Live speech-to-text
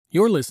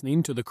You're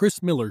listening to The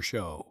Chris Miller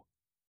Show.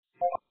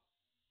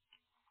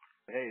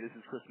 Hey, this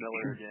is Chris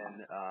Miller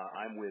again.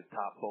 I'm with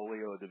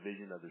Topfolio, a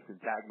division of the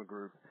Syntagma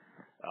Group.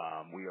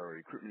 We are a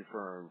recruitment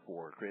firm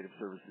for creative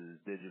services,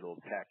 digital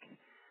tech,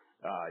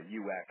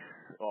 UX,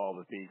 all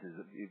the pieces.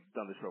 We've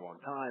done this for a long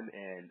time,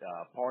 and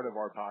part of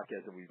our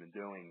podcast that we've been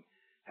doing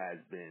has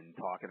been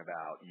talking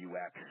about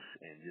UX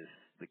and just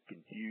the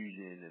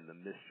confusion and the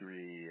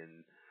mystery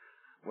and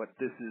what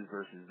this is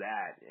versus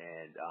that.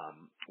 And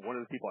one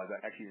of the people I've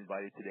actually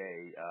invited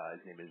today,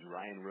 his name is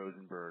Ryan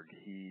Rosenberg.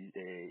 He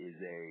is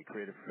a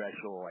creative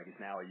professional, I guess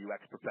now a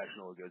UX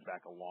professional. It goes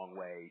back a long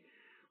way.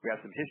 We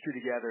have some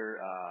history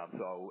together.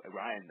 So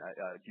Ryan,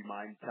 do you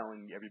mind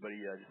telling everybody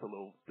just a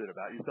little bit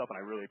about yourself? And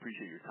I really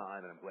appreciate your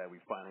time, and I'm glad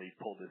we finally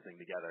pulled this thing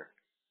together.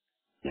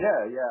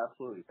 Yeah,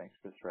 absolutely. Thanks,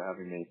 Chris, for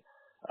having me.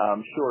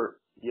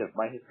 Sure. Yeah,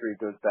 my history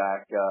goes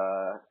back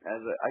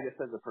as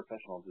a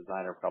professional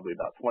designer, probably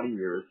about 20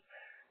 years.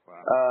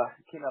 Wow.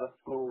 Came out of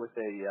school with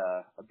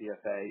a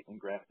BFA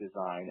in graphic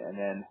design, and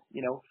then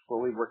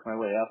slowly worked my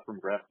way up from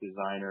graphic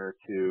designer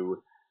to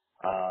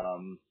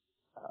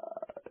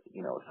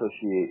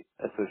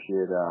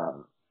associate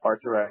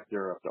art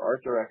director, up to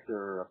art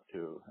director, up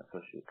to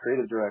associate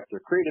creative director.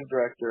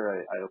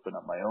 I opened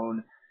up my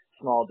own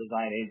small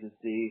design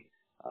agency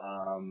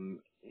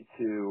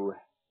to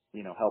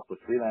help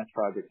with freelance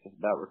projects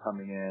that were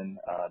coming in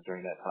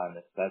during that time.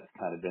 That's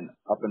kind of been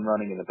up and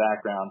running in the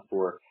background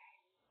for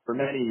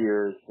many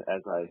years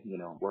as I,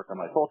 work on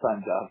my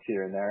full-time jobs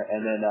here and there.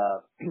 And then,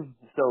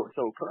 so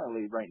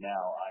currently right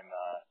now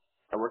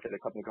I work at a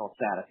company called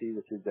Sanofi,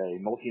 which is a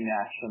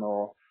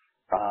multinational,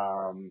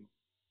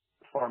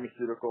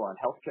 pharmaceutical and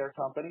healthcare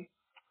company.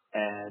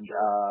 And,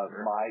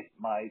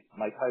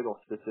 my title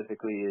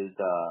specifically is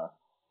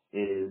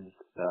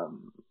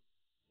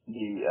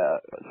the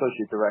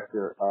associate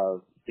director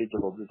of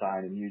digital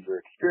design and user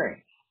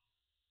experience.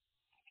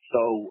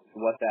 So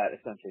what that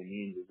essentially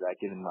means is that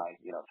given my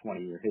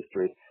 20-year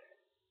history,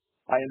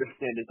 I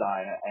understand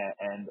design,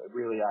 and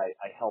really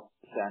I help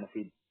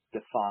Sanofi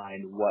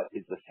define what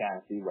is the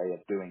Sanofi way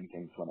of doing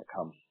things when it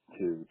comes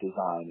to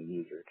design and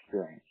user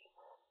experience.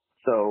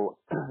 So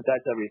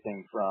that's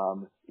everything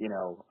from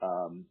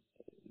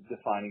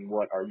defining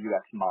what our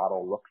UX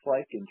model looks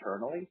like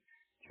internally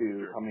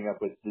to coming up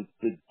with the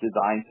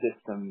design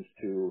systems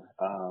to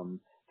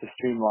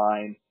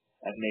streamline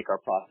and make our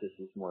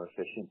processes more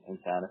efficient in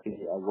Sanofi,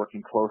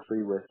 working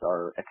closely with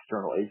our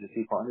external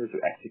agency partners who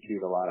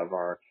execute a lot of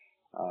our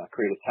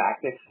creative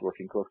tactics,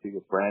 working closely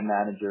with brand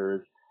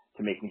managers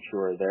to making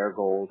sure their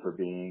goals are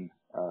being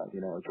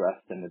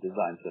addressed in the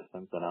design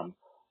systems that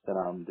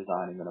I'm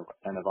designing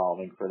and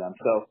evolving for them.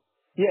 So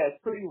yeah, it's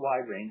pretty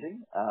wide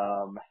ranging,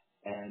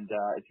 and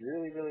it's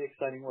really, really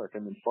exciting work. I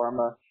mean,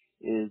 pharma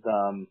is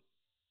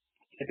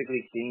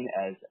typically seen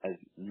as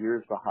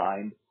years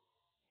behind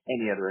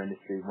any other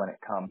industry when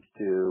it comes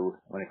to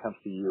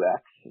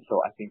UX. So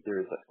I think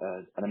there's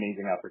an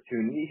amazing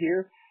opportunity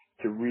here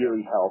to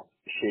really help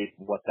shape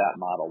what that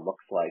model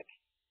looks like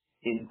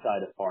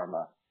inside of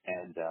pharma.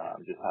 And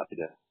I'm just happy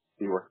to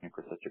be working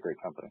for such a great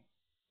company.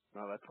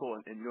 No, that's cool.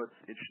 And what's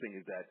interesting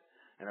is that,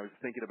 and I was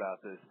thinking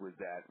about this, was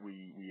that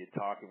we had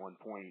talked at one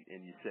point,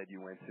 and you said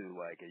you went to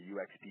like a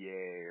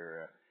UXPA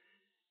or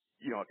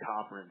a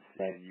conference,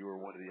 and you were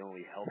one of the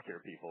only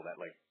healthcare people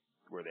that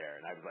were there.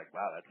 And I was like,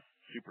 wow, that's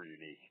super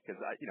unique, because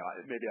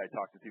maybe I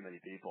talked to too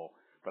many people,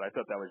 but I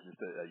thought that was just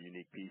a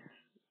unique piece,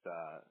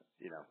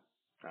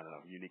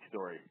 unique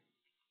story.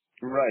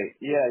 Right.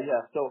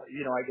 Yeah. So,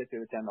 I get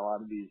to attend a lot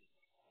of these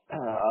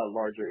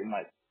larger, in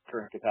my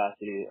current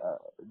capacity,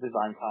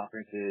 design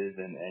conferences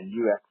and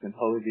UX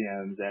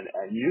symposiums,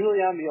 and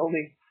usually I'm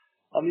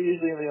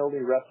usually the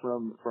only rep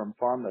from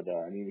pharma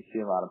there. I mean, we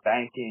see a lot of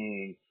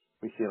banking,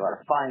 we see a lot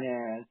of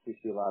finance, we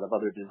see a lot of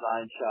other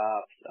design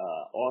shops,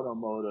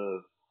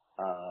 automotive,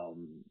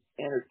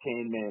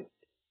 entertainment,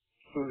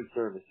 food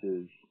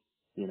services,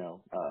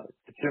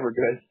 consumer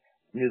goods.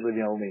 I'm usually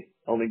the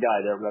only guy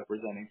there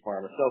representing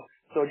pharma.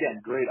 So again,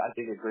 I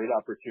think a great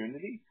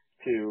opportunity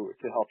to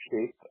help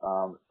shape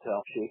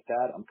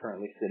that. I'm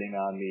currently sitting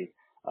on the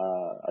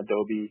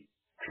Adobe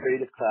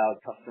Creative Cloud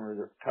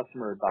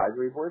customer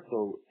advisory board.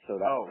 So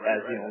that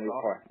as the only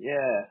part.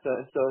 Yeah. So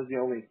as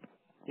the only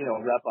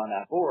rep on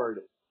that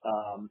board,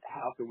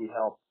 how can we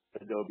help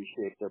Adobe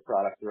shape their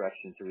product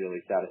direction to really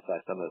satisfy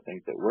some of the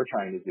things that we're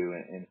trying to do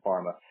in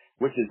pharma,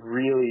 which is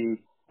really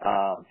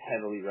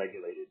heavily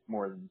regulated,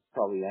 more than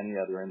probably any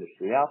other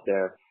industry out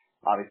there.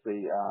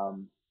 Obviously,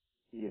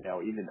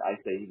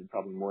 even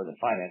probably more than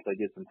finance. I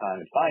did some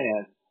time in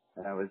finance,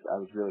 and I was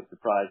really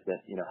surprised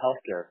that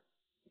healthcare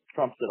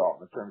trumps it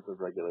all in terms of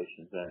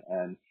regulations,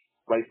 and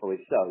rightfully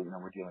so.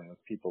 We're dealing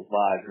with people's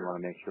lives. We want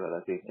to make sure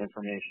that the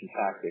information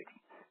tactics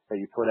that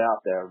you put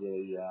out there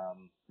really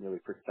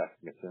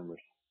protect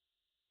consumers.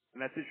 And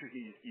that's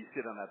interesting. You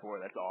sit on that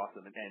board. That's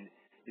awesome. And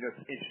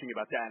it's interesting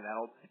about that. And that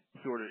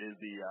sort of is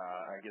the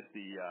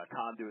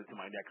conduit to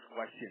my next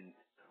question.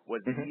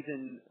 Was it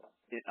even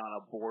on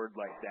a board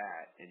like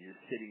that, and you're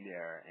sitting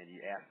there and you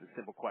ask the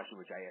simple question,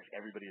 which I ask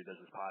everybody who does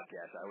this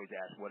podcast. I always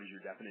ask, what is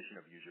your definition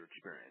of user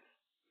experience,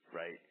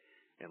 right?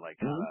 And like,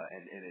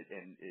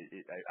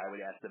 I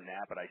would ask them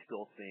that, but I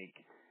still think,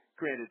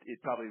 granted,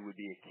 it probably would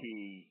be a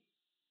key.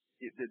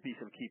 There'd be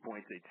some key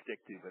points they'd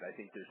stick to, but I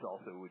think there's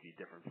also would be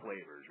different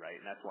flavors, right?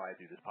 And that's why I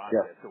do this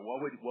podcast. Yeah. So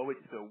how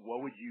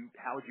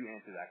would you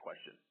answer that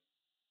question?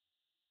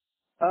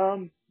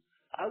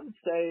 I would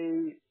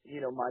say,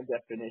 my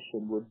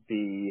definition would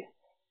be,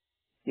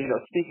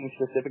 speaking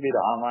specifically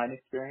to online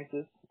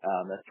experiences,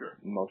 that's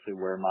mostly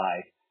where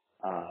my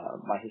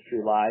history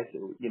lies,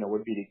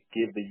 would be to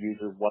give the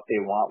user what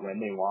they want,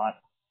 when they want,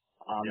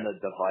 on the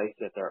device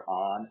that they're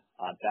on,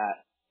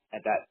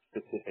 at that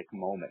specific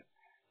moment.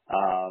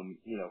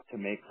 To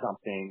make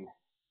something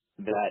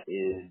that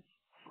is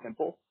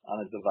simple on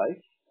a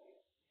device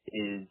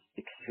is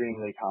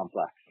extremely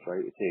complex,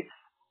 right? It takes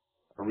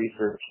a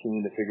research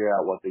team to figure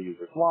out what the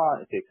users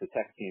want. It takes a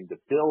tech team to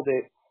build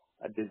it,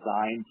 a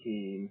design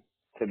team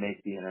to make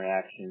the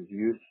interactions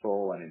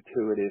useful and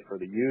intuitive for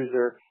the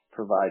user,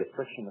 provide a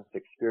frictionless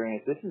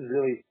experience. This is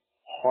really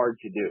hard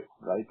to do,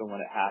 right? But when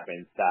it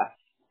happens,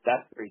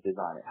 that's great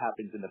design. It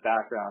happens in the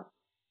background.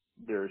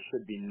 There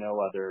should be no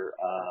other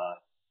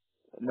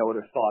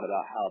thought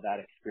about how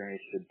that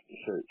experience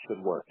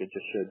should work. It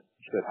just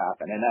should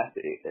happen. And that's,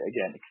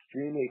 again,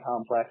 extremely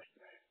complex.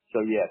 So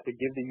yeah, to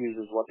give the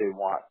users what they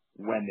want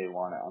when they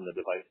want it on the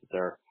device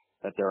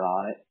that they're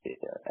on it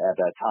at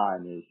that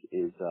time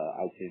is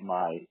I'd say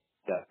my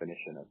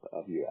definition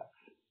of UX.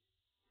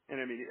 And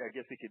I mean, I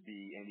guess it could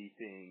be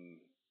anything.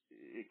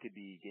 It could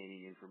be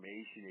gaining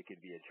information. It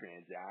could be a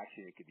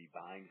transaction. It could be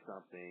buying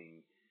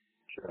something.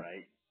 Sure.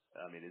 Right.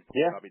 I mean, it's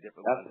probably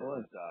different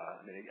absolutely. ones.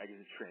 I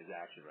guess it's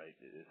transaction, right?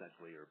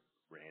 Essentially, or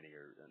branding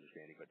or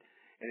understanding.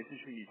 And it's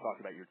interesting you talked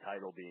about your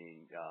title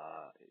being,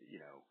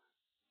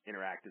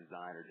 interactive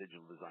design or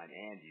digital design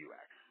and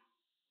UX.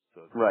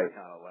 So it's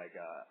kind of like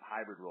a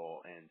hybrid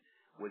role. And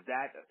was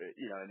that,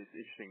 and it's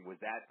interesting, was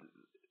that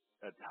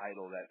a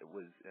title that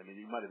was, I mean,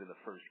 you might have been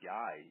the first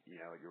guy,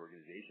 at your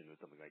organization with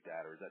something like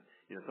that, or is that,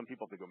 some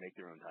people have to go make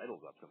their own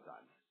titles up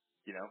sometimes,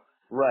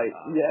 Right.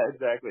 Yeah,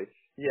 exactly.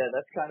 Yeah,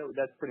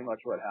 that's pretty much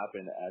what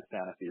happened at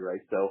Sanofi,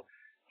 right? So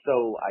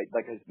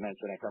like I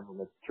mentioned, I come from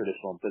a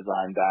traditional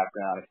design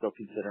background. I still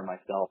consider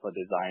myself a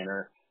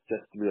designer,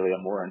 just really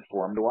a more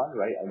informed one,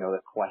 right? I know the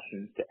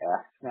questions to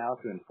ask now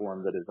to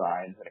inform the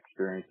designs and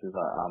experiences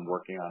I'm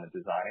working on and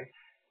designing.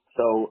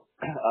 So,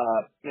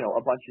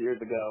 a bunch of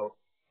years ago,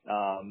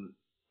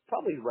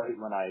 probably right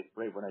when I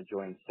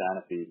joined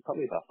Sanofi,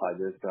 probably about 5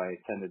 years ago, I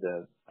attended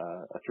a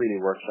 3-day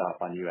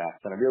workshop on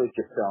UX, and I really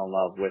just fell in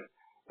love with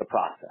the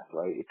process,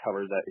 right? It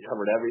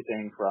covered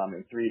everything from,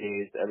 in 3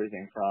 days,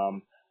 everything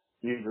from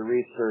user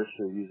research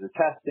to user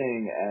testing,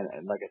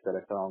 and like I said,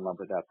 I fell in love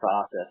with that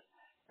process.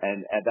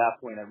 And at that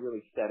point, I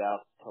really set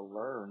out to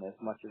learn as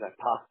much as I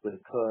possibly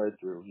could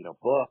through,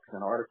 books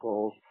and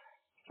articles,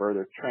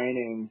 further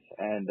trainings,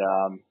 and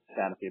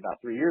Sanofi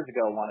about 3 years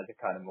ago wanted to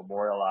kind of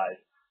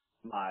memorialize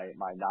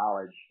my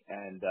knowledge,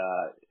 and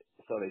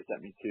so they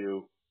sent me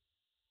to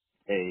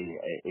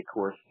a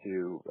course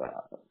to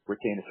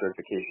retain a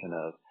certification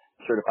of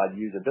certified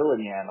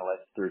usability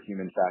analyst through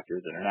Human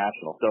Factors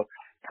International. So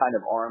kind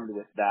of armed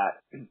with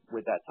that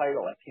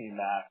title, I came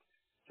back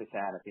to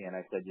Sanofi and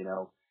I said,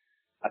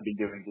 I've been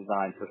doing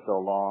design for so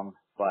long,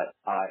 but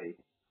I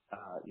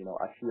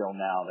feel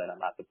now that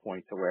I'm at the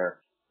point to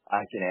where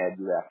I can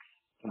add UX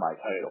to my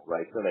title,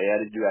 right? So they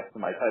added UX to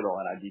my title,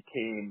 and I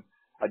became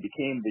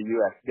the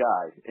UX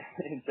guy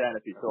in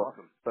Sanofi. So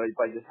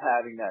by just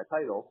having that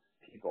title,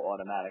 people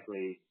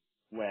automatically,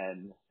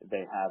 when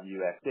they have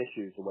UX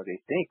issues or what they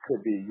think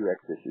could be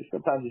UX issues,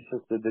 sometimes it's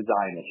just a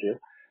design issue,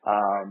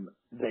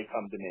 they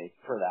come to me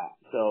for that.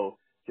 So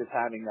just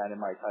having that in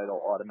my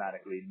title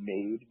automatically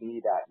made me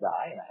that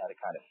guy, and I had to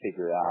kind of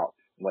figure out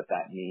what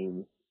that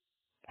means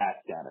at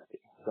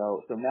Sanofi.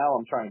 So now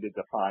I'm trying to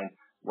define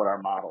what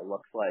our model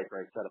looks like,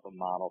 right? Set up a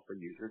model for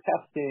user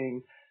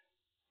testing,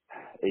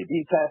 A/B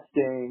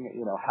testing.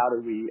 How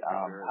do we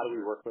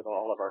work with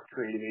all of our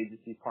creative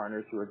agency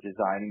partners who are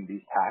designing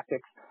these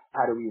tactics?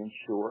 How do we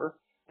ensure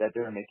that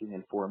they're making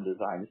informed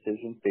design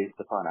decisions based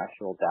upon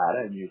actual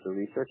data and user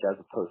research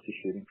as opposed to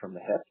shooting from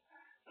the hip?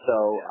 So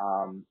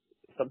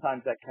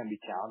sometimes that can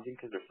be challenging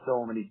because there's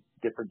so many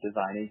different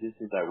design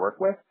agencies I work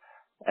with,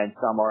 and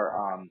some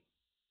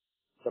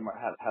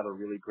have a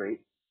really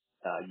great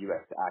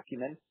UX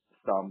acumen.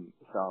 Some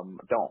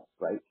don't,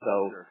 right? So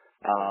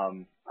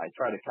I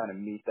try to kind of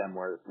meet them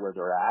where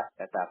they're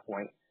at that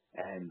point,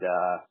 and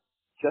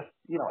just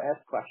ask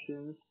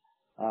questions,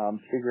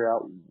 figure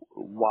out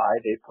why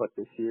they put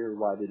this here,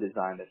 why they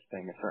designed this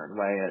thing a certain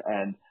way,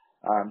 and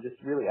just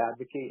really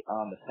advocate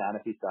on the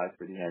Sanofi side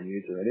for the end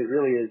user. And it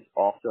really is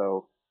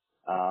also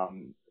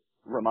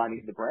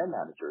reminding the brand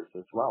managers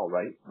as well,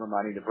 right?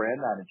 Reminding the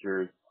brand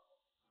managers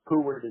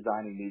who we're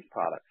designing these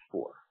products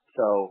for.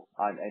 So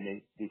I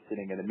may be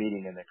sitting in a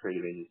meeting, and the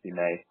creative agency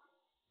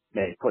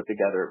may put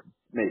together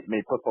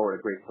may put forward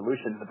a great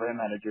solution. The brand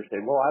manager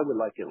say, well, I would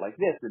like it like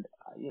this. And,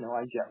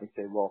 I gently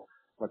say, well,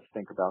 let's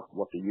think about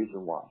what the user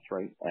wants,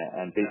 right?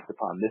 And based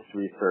upon this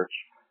research,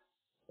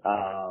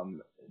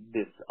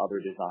 this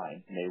other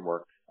design may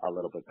work a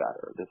little bit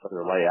better. This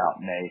other layout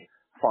may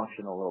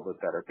function a little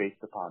bit better based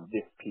upon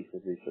this piece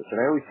of research.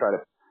 And I always try to,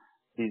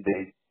 these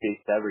days,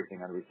 base everything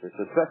on research,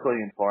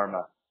 especially in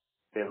pharma.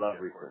 They love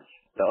research.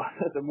 So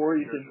the more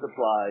you can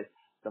supply,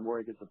 the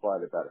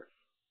better.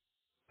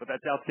 But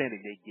that's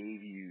outstanding. They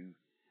gave you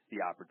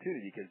the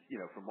opportunity because,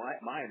 from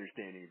my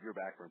understanding of your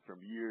background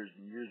from years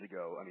and years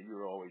ago, I mean, you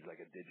were always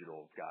like a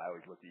digital guy. I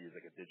always looked at you as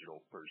like a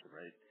digital person,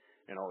 right?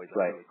 And always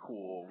like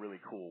really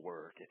cool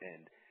work.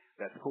 And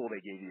that's cool. They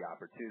gave you the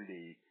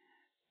opportunity,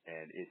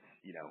 and it's,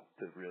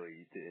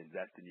 to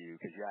invest in you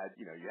because you had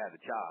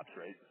the chops,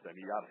 right? So, I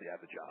mean, you obviously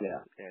have the chops.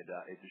 Yeah. And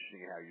it's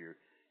interesting how you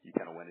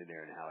kind of went in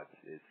there and how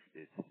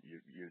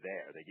you're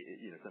there. They,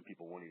 some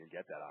people won't even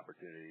get that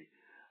opportunity.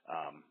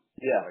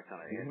 That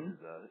kind of answers,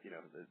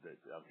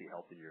 obviously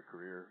helping your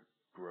career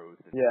growth.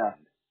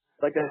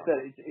 Like I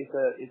said,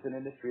 it's an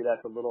industry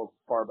that's a little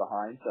far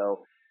behind,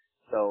 so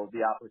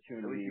the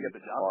opportunities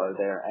are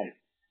there. And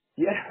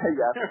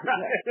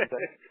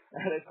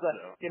and it's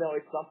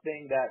it's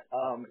something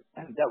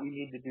that we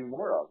need to do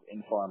more of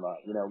in pharma.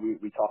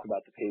 We talk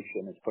about the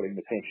patient as putting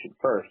the patient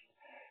first,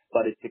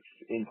 but it's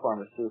in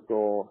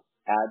pharmaceutical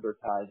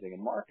advertising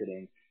and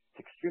marketing.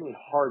 It's extremely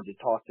hard to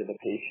talk to the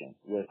patient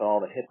with all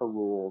the HIPAA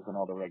rules and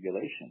all the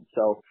regulations.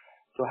 So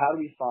how do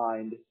we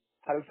find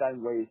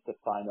ways to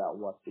find out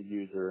what the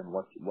user and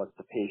what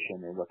the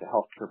patient and what the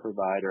healthcare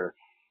provider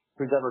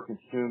who's ever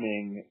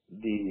consuming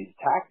these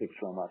tactics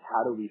from us,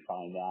 how do we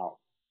find out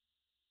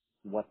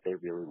what they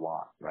really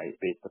want, right?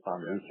 Based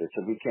upon the research.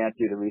 If we can't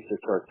do the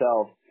research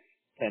ourselves,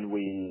 can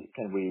we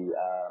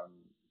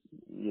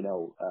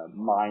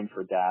mine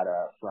for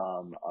data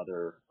from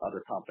other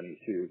companies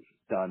who've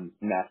done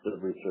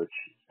massive research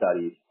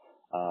studies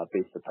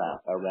based upon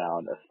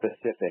around a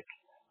specific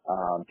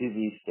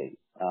disease state.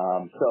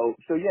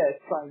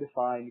 It's trying to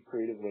find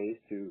creative ways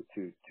to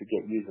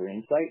get user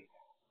insight.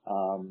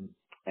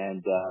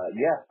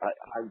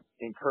 I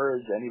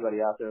encourage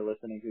anybody out there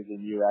listening who's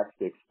in UX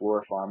to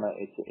explore pharma.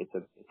 It's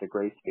a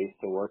great space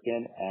to work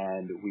in,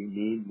 and we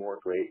need more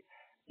great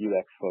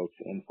UX folks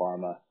in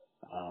pharma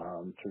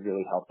to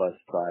really help us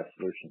drive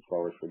solutions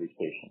forward for these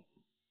patients.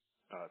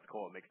 It's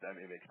cool. It makes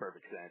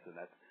perfect sense, and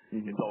that's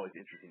it's always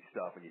interesting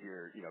stuff when you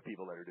hear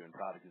people that are doing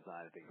product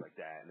design and things like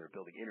that, and they're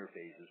building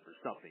interfaces for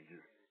something,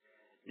 just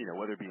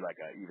whether it be like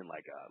a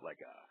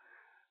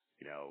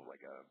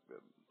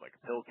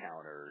pill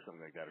counter or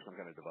something like that, or some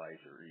kind of device,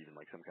 or even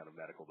like some kind of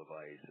medical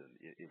device, and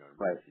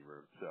emergency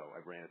room. So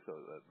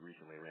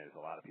recently ran into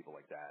a lot of people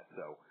like that.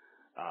 So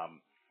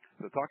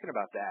talking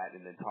about that,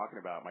 and then talking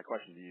about my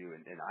question to you,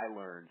 and I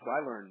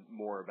learned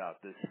more about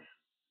this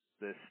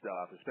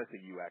stuff, especially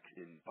UX,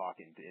 in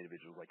talking to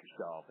individuals like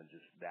yourself, and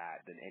just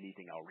that than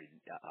anything I'll read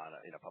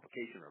in a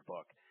publication or a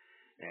book.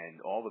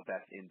 And all the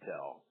best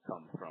intel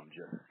comes from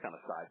just kind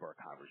of sidebar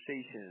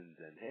conversations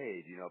and,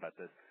 hey, do you know about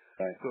this?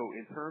 Right. So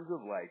in terms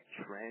of like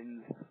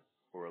trends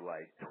or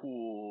like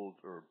tools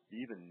or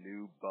even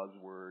new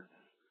buzzwords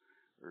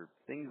or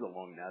things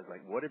along that,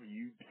 like what have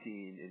you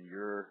seen in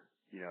your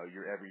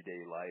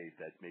everyday life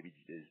that maybe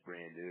is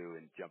brand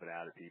new and jumping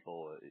out at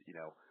people,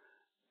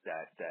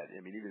 that I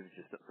mean, even if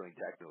it's just something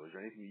technical, is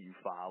there anything you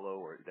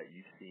follow or that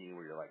you've seen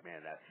where you're like,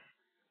 man,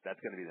 that's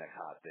going to be the next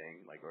hot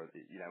thing, like, or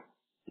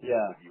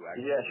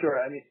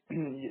sure. I mean,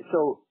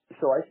 so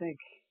I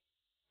think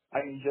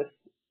just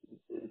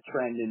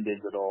trend in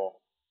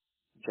digital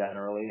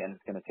generally, and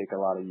it's going to take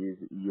a lot of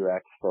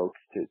UX folks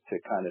to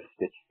kind of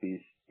stitch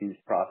these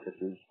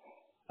processes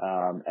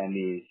and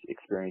these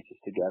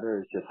experiences together,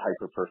 is just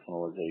hyper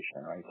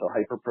personalization, right? So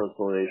hyper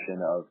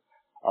personalization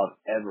of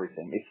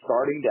everything. It's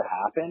starting to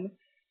happen.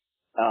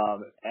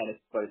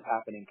 But it's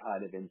happening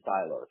kind of in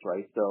silos,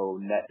 right? So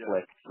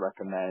Netflix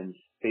recommends,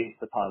 based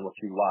upon what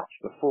you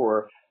watched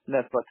before,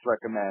 Netflix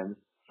recommends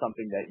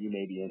something that you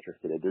may be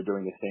interested in. They're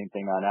doing the same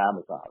thing on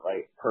Amazon,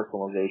 right?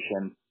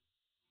 Personalization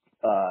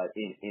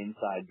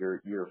inside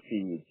your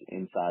feeds,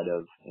 inside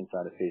of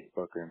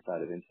Facebook or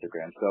inside of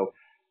Instagram. So,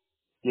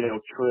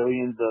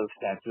 trillions of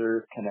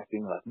sensors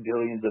connecting like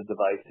billions of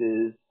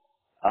devices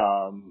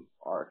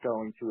are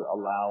going to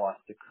allow us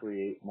to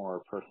create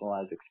more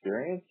personalized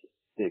experiences.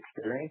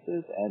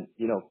 And,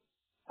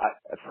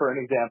 for an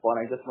example,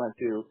 and I just went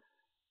to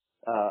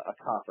a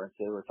conference,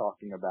 they were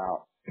talking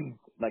about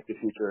like the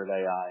future of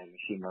AI and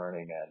machine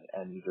learning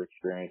and user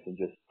experience and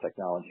just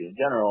technology in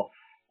general.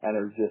 And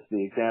it was just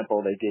the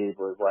example they gave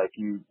was like,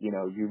 you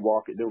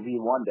walk, there'll be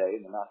one day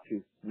in the not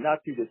too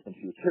distant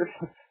future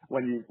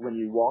when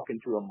you walk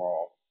into a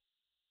mall,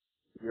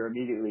 you're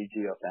immediately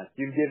geofenced.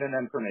 You've given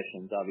them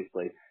permissions,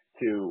 obviously,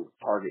 to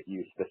target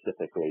you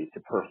specifically, to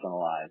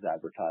personalize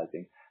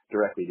advertising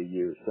directly to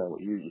you. So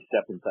you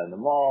step inside the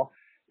mall,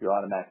 you're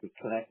automatically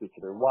connected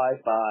to their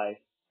Wi-Fi.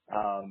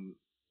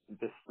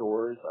 The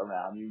stores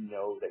around you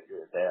know that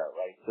you're there,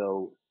 right?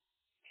 So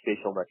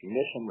facial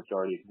recognition, which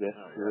already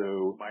exists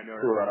through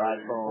our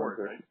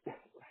iPhones. Right?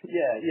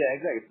 Yeah,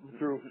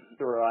 exactly.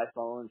 Through our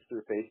iPhones,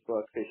 through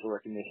Facebook, facial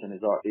recognition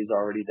is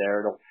already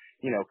there. It'll,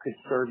 could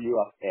serve you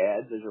up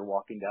ads as you're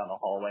walking down the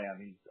hallway on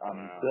these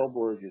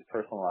billboards, these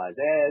personalized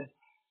ads.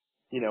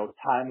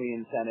 Timely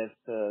incentives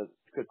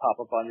could pop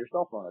up on your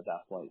cell phone at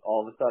that point.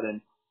 All of a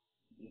sudden,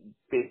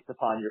 based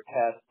upon your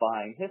past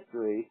buying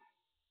history,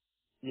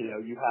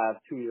 you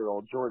have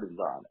 2-year-old Jordans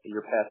on.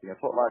 You're passing a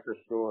Foot Locker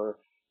store.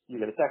 You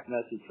get a text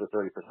message for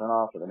 30%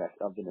 off of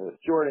the newest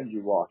Jordans.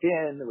 You walk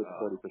in with a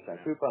 30%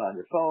 coupon on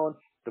your phone.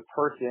 The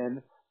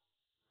person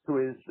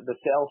who is the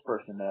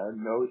salesperson there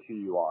knows who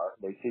you are.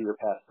 They see your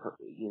past,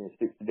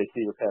 they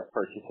see your past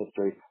purchase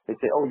history. They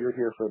say, "Oh, you're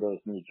here for those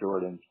new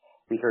Jordans.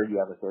 We heard you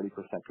have a 30%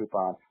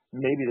 coupon."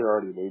 Maybe they're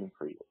already waiting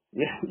for you.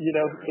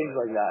 Things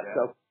like that.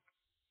 Yeah.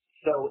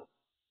 So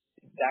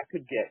that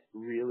could get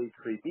really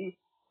creepy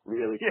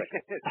really quick.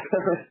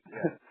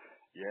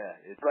 Yeah.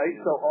 Right?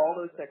 So all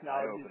those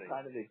technologies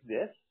kind of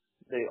exist.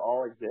 They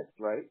all exist,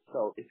 right?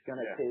 So it's going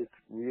to take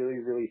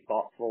really, really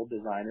thoughtful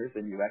designers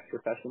and UX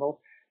professionals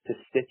to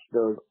stitch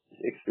those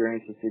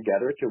experiences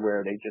together to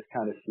where they just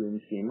kind of seem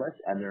seamless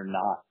and they're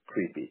not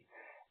creepy.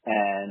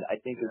 And I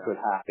think it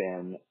could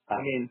happen. I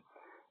mean,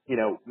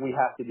 we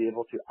have to be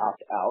able to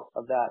opt out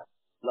of that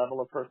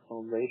level of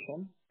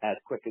personalization as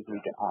quick as we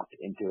can opt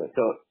into it.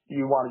 So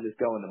you want to just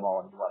go in the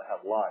mall and you want to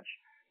have lunch.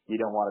 You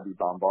don't want to be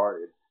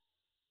bombarded.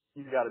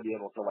 You've got to be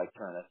able to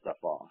turn that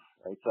stuff off,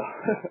 right? So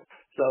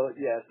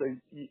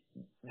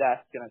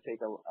that's going to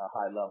take a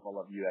high level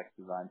of UX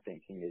design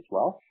thinking as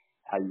well.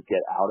 How you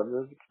get out of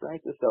those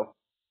experiences. So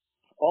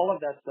all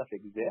of that stuff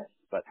exists,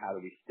 but how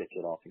do we stitch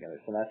it all together?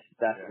 So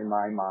that's in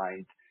my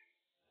mind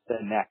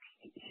the next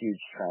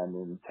huge trend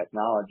in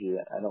technology.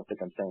 I don't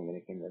think I'm saying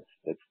anything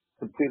that's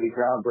completely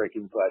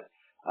groundbreaking, but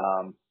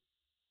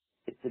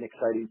it's an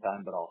exciting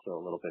time, but also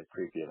a little bit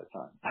creepy at a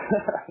time.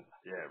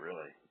 Yeah,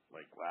 really.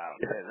 Wow.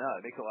 Yeah, no,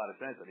 it makes a lot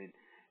of sense. I mean,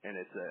 and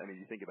it's,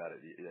 you think about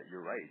it,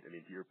 you're right. I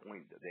mean, to your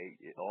point,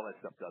 all that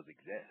stuff does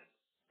exist,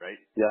 right?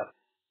 Yeah.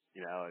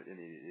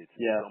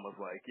 It's almost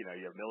like, you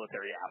have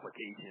military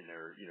application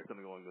or,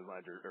 something along those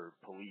lines or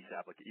police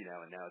application,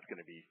 and now it's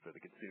going to be for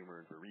the consumer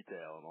and for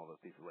retail and all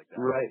those pieces like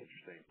that. Right. That's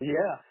interesting.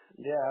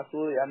 Yeah,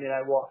 absolutely. I mean,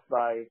 I walked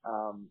by,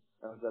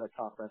 I was at a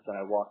conference and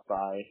I walked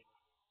by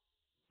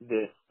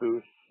this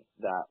booth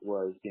that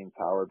was being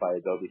powered by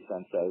Adobe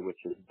Sensei, which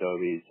is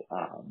Adobe's,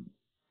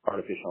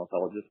 artificial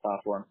intelligence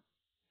platform.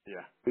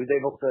 Yeah. It was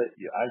able to,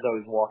 as I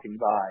was walking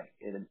by,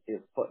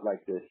 it put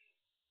this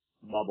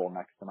bubble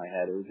next to my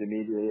head. It was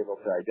immediately able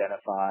to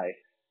identify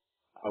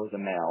I was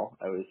a male.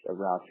 I was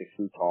around 6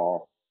 feet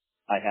tall.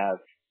 I have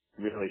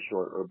really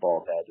short or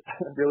bald head.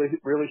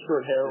 really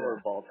short hair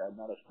or a bald head,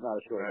 not a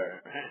short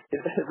hair.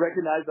 It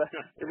recognized I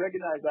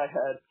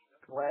had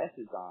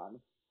glasses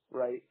on,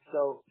 right?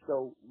 So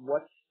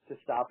what's to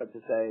stop it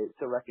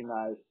to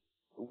recognize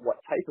what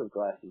type of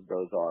glasses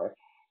those are?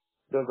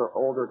 Those are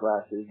older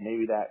glasses.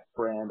 Maybe that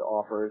brand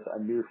offers a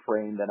new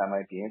frame that I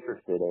might be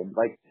interested in.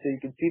 So you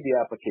can see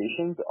the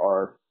applications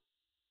are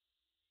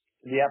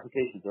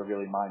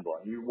really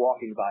mind-blowing. You're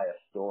walking by a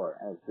store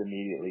and it's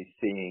immediately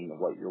seeing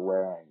what you're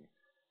wearing.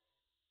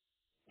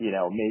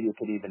 Maybe you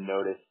could even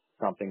notice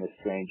something as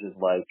strange as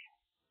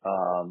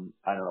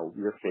I don't know,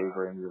 you're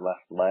favoring your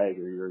left leg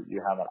or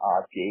you have an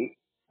odd gait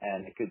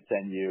and it could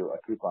send you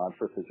a coupon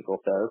for physical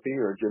therapy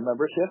or a gym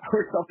membership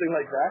or something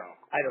like that.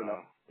 I don't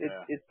know.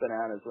 It's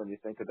bananas when you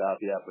think about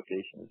the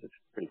applications. It's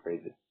pretty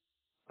crazy.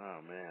 Oh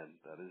man,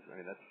 that's,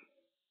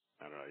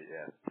 I don't know,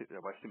 yeah.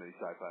 I watched too many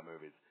sci-fi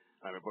movies.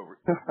 I mean, but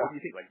what do you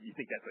think? You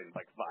think that's in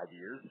 5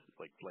 years?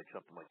 Like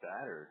something like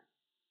that, or?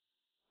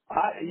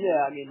 Yeah,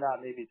 I mean,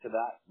 maybe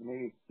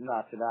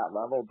not to that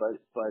level, but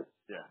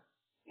yeah.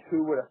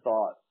 Who would have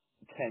thought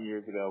 10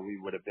 years ago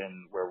we would have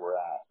been where we're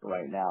at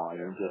right now?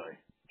 I mean,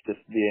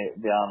 just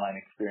the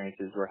online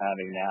experiences we're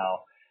having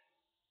now.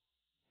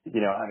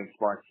 Having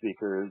smart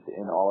speakers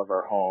in all of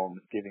our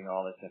homes, giving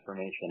all this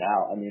information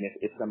out. I mean,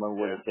 if someone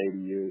were to say to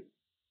you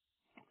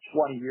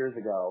 20 years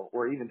ago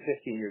or even 15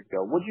 years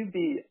ago, would you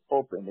be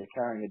open to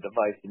carrying a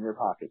device in your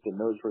pocket that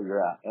knows where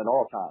you're at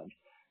all times,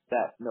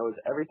 that knows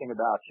everything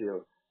about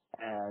you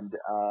and,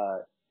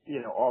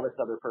 all this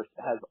other person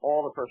has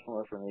all the personal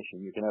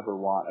information you can ever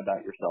want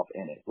about yourself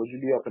in it? Would you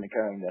be open to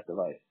carrying that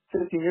device?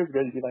 15 years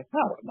ago, you'd be like,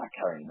 no, I'm not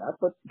carrying that,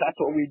 but that's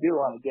what we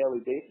do on a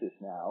daily basis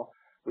now.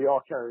 We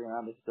all carry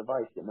around this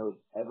device that knows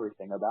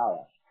everything about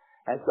us.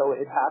 And so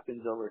it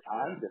happens over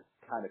time, just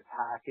kind of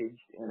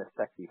packaged in a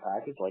sexy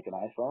package like an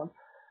iPhone.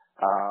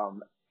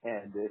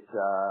 And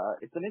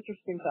it's an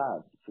interesting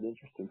time. It's an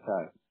interesting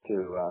time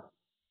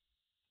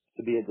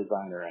to be a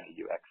designer and a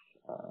UX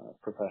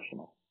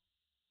professional.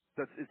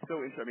 It's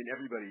so interesting.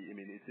 I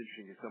mean, it's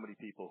interesting because so many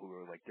people who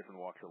are different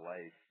walks of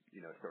life,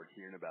 start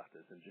hearing about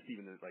this, and just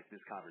even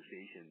this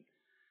conversation.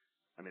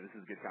 I mean, this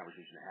is a good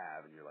conversation to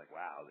have, and you're like,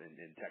 wow, and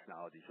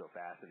technology is so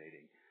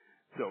fascinating.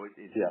 So it's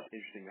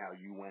interesting how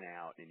you went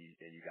out and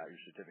you got your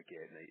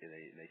certificate, and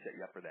they set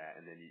you up for that,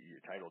 and then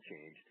your title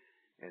changed,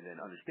 And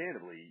then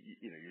understandably,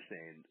 you're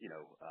saying,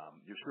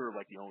 you're sort of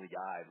like the only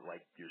guy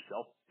like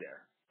yourself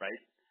there,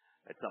 right?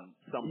 At some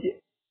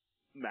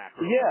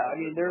macro Yeah, I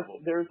mean, level.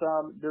 there's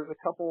a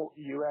couple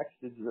UX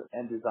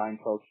and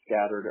design folks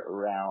scattered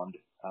around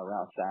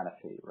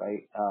Sanofi,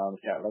 right?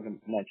 Like I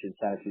mentioned,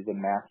 Sanofi is a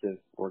massive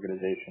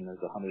organization.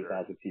 There's 100,000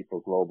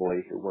 people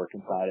globally who work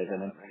inside it,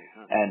 and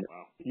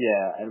wow.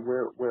 Yeah, and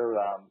we're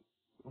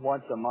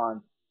once a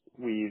month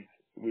we've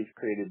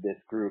created this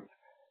group.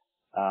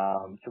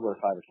 So we're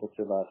 5 or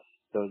 6 of us.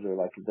 Those are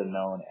like the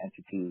known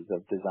entities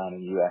of design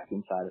and UX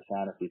inside of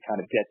Sanofi.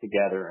 Kind of get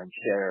together and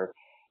share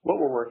what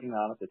we're working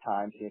on at the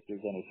time, see if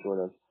there's any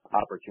sort of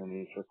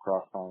opportunities for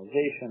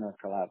cross-pollination or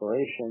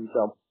collaboration.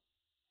 So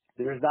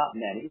there's not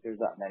many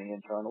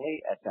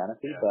internally at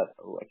Sanofi, but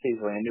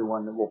occasionally a new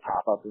one will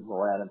pop up and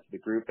we'll add them to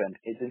the group. And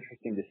it's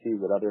interesting to see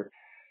what other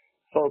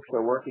folks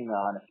are working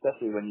on,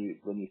 especially when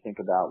you think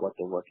about what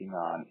they're working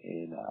on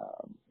in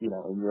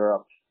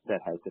Europe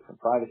that has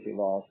different privacy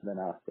laws than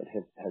us, that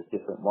has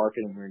different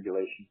marketing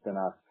regulations than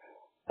us,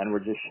 and we're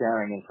just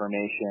sharing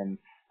information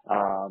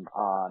on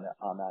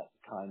that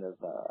kind of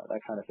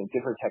thing.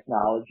 Different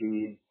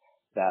technologies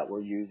that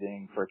we're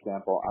using. For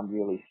example, I'm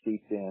really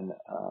steeped in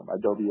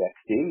Adobe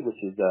XD,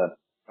 which is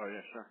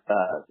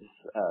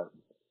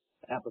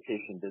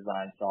application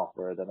design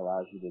software that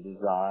allows you to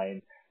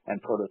design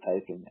and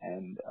prototype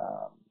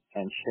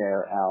and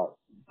share out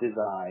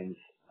designs,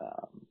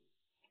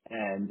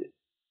 and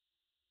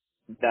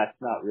that's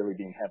not really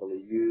being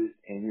heavily used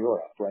in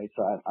Europe, right?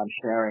 So I'm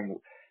sharing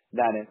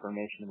that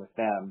information with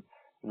them.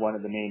 One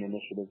of the main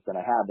initiatives that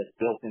I have that's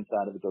built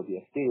inside of Adobe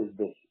XD is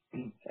this,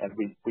 and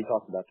we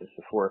talked about this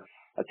before,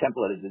 a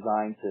templated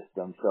design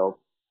system.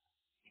 So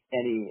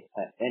any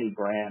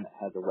brand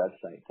has a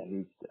website that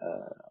needs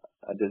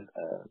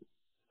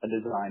a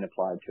design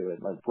applied to it,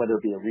 like whether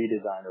it be a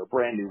redesign or a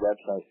brand new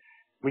website,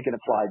 we can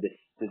apply this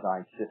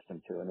design system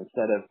to it.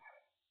 Instead of,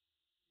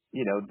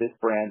 this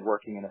brand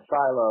working in a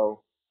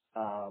silo,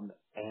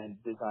 and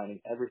designing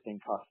everything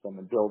custom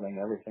and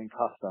building everything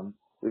custom,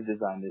 we've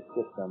designed this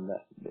system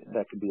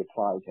that can be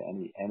applied to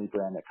any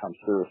brand that comes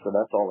through. So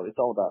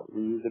it's all about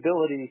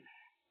reusability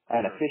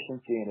and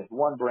efficiency. And if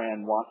one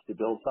brand wants to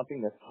build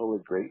something that's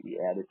totally great, we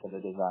add it to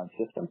the design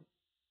system.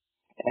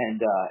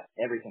 And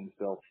everything's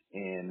built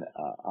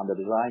on the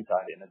design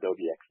side in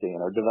Adobe XD.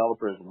 And our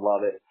developers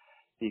love it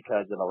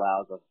because it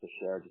allows us to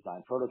share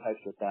design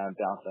prototypes with them,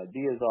 bounce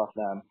ideas off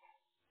them,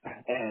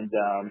 and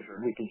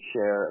we can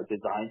share a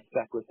design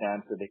spec with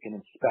them so they can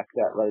inspect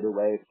that right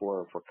away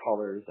for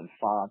colors and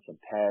fonts and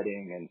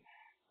padding. And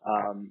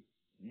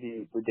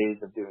the days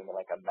of doing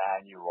like a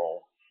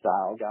manual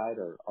style guide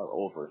are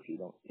over if you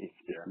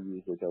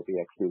use Adobe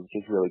XD, which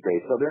is really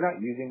great. So they're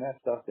not using that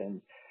stuff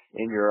in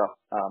Europe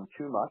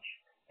too much,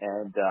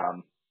 and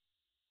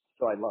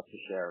so I'd love to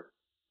share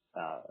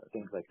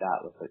things like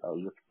that with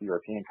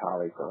European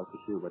colleagues. I like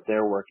to see what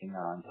they're working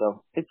on.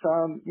 So it's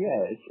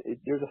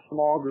there's a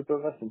small group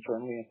of us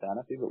internally at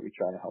Sanofi, but we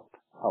try to help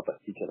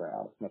each other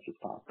out as much as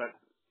possible.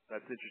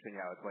 That's interesting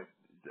how it's like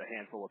a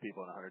handful of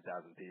people and 100,000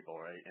 people,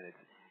 right? And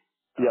it's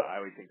I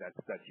always think that's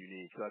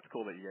unique. So that's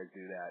cool that you guys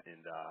do that.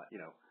 And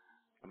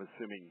I'm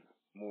assuming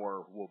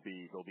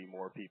there'll be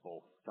more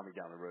people coming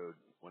down the road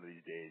one of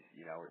these days,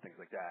 or things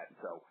like that. And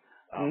so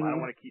I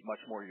don't want to keep much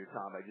more of your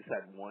time. I just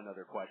had one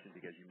other question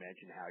because you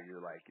mentioned how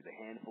you're like the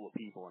handful of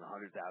people and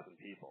 100,000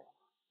 people.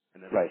 And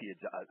then I see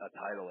a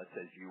title that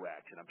says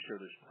UX, and I'm sure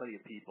there's plenty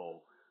of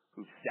people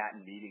who've sat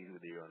in meetings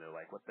with you and they're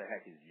like, what the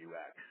heck is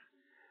UX?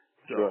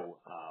 So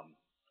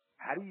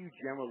how do you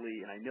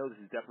generally, and I know this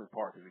is definitely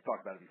part because we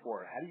talked about it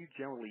before, how do you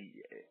generally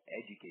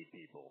educate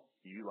people?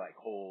 Do you like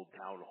hold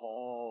town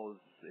halls?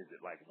 Is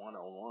it like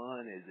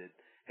one-on-one? Is it,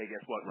 hey,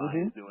 guess what,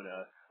 Ryan's doing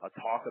a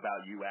talk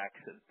about UX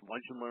at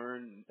Lunch and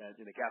Learn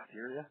in the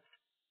cafeteria?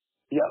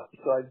 Yeah,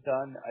 so I've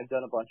done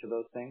a bunch of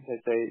those things.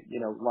 I say,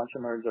 Lunch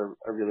and Learns are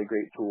a really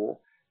great tool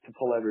to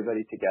pull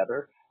everybody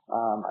together.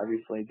 I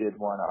recently did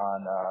one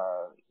on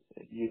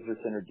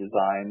user-centered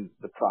design,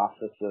 the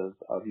process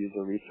of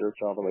user research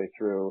all the way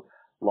through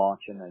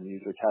launch and then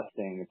user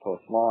testing and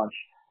post-launch.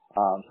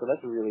 So that's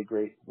a really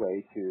great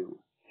way to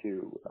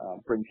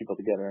bring people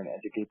together and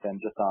educate them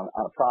just on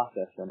a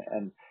process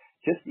and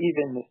just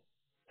even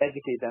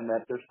educate them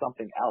that there's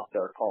something out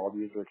there called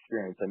user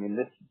experience. I mean,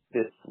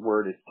 this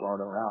word is thrown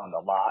around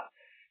a lot,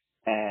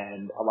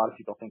 and a lot of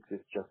people think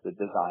it's just a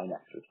design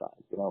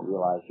exercise. They don't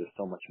realize there's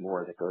so much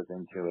more that goes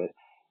into it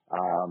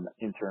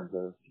in terms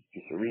of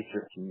user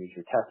research and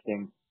user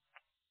testing.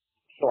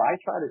 So I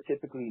try to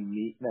typically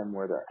meet them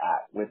where they're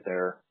at with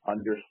their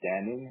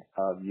understanding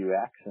of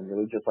UX and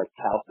really just like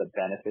tout the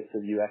benefits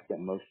of UX that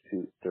most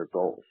suit their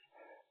goals.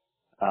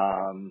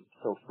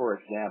 So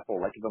for example,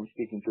 like if I'm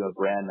speaking to a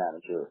brand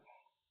manager,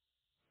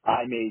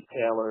 I may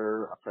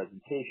tailor a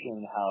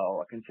presentation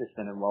how a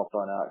consistent and well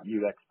thought out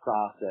UX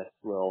process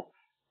will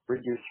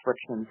reduce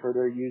friction for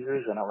their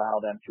users and allow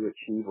them to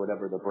achieve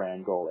whatever the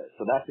brand goal is.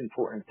 So that's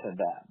important to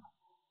them,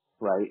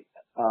 right?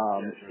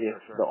 If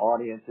the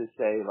audience is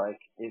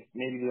if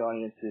maybe the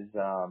audience is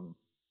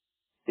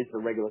the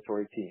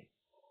regulatory team.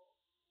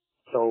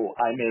 So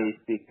I may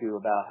speak to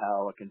about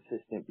how a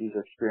consistent user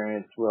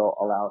experience will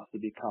allow us to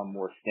become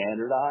more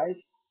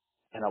standardized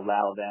and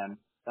allow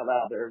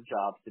their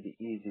jobs to be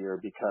easier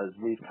because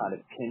we've kind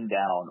of pinned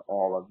down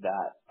all of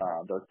that,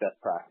 those best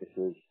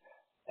practices,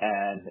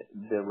 and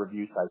the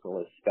review cycle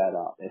is sped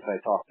up. If I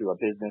talk to a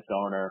business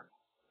owner,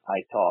 I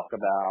talk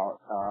about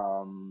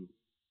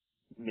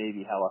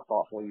maybe how a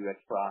thoughtful UX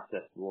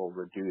process will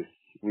reduce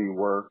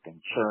rework and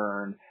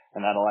churn,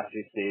 and that'll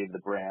actually save the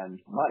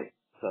brand money.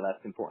 So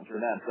that's important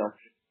for them. So,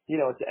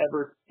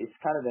 it's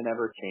kind of an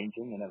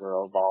ever-changing and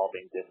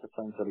ever-evolving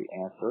discipline, so the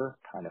answer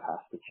kind of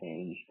has to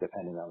change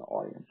depending on the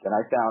audience. And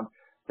I found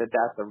that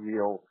that's a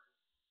real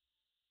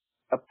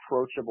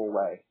approachable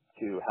way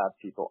to have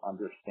people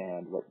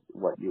understand what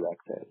UX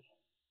is.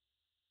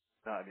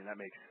 No, I mean, that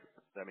makes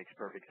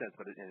perfect sense,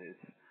 but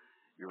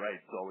you're right.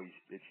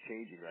 It's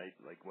changing, right?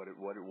 Like what it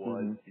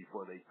was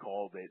before they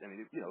called it. I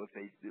mean,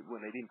 when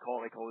they didn't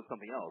call, they called it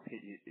something else.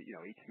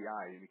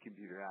 HCI,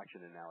 computer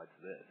action, and now it's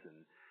this,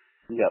 and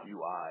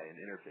UI and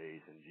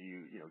interface and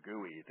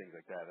GUI, things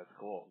like that. That's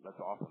cool. That's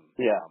awesome.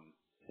 Yeah.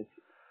 It's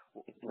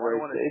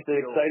an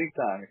exciting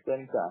time.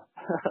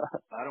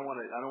 I don't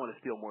want to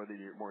steal more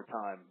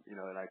time,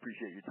 and I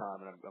appreciate your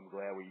time, and I'm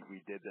glad we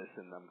did this,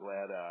 and I'm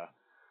glad.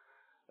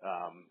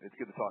 It's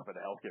good to talk about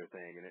the healthcare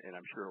thing, and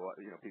I'm sure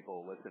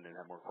people will listen and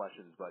have more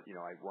questions. But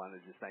I wanted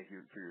to just thank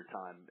you for your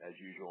time as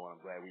usual. I'm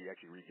glad we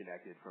actually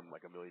reconnected from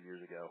like a million years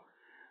ago.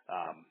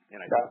 And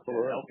I think the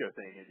healthcare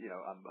thing,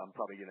 I'm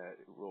probably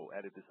we'll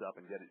edit this up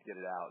and get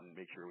it out and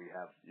make sure we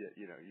have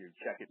you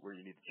check it where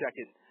you need to check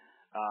it.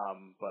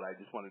 But I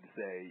just wanted to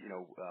say,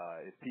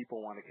 if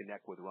people want to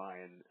connect with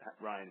Ryan,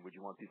 would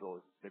you want people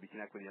to maybe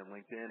connect with you on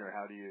LinkedIn, or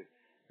how do you,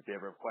 if they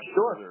ever have questions?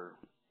 Sure. Or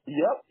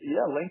Yep.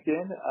 Yeah.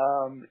 LinkedIn.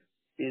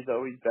 Is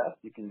always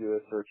best. You can do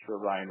a search for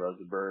Ryan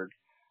Rosenberg,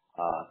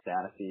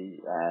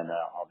 Sanofi, and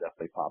I'll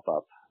definitely pop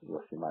up.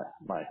 You'll see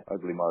my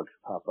ugly mug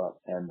pop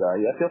up. And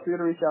feel free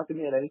to reach out to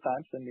me at any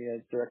time. Send me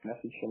a direct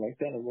message from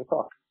LinkedIn, and we'll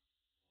talk.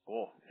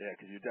 Cool. Yeah,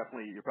 because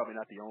you're probably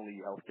not the only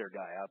healthcare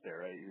guy out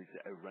there, right? Who's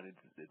run into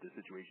the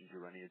situations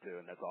you're running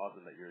into, and that's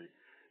awesome that you're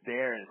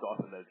there, and it's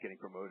awesome that it's getting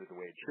promoted the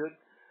way it should.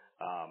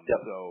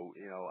 So,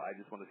 I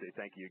just want to say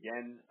thank you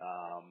again.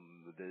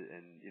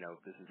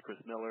 This is Chris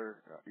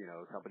Miller.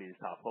 Company is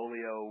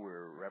Topfolio.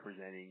 We're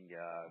representing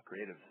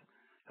creatives,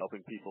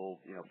 helping people,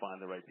 find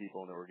the right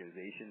people in their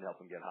organization, help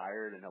them get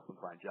hired, and help them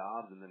find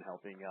jobs, and then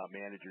helping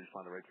managers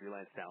find the right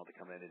freelance talent to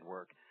come in and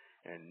work.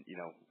 And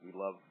we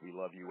love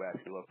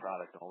UX, we love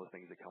product, and all the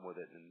things that come with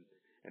it, and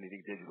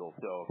anything digital.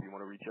 So if you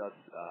want to reach us,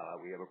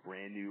 we have a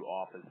brand new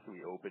office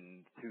we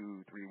opened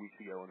 2-3 weeks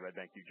ago in Red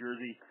Bank, New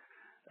Jersey.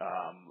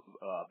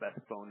 Best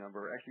phone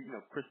number, actually,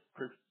 Chris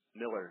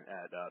Miller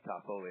at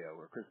Topfolio,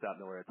 or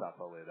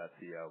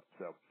chris.miller@topfolio.co.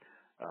 So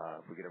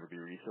if we could ever be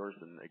a resource,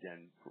 and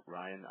again,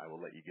 Ryan, I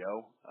will let you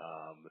go.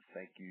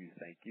 Thank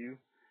you,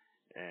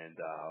 and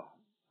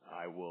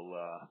I will,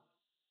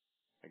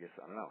 I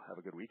don't know, have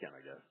a good weekend,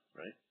 I guess,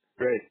 right?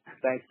 Great.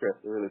 Thanks, Chris.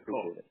 I really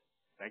appreciate it.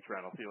 Thanks,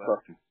 Ryan. I'll see you later.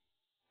 Awesome.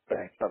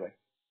 Thanks. Bye-bye.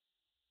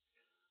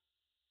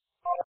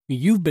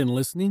 You've been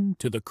listening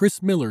to The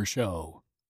Chris Miller Show.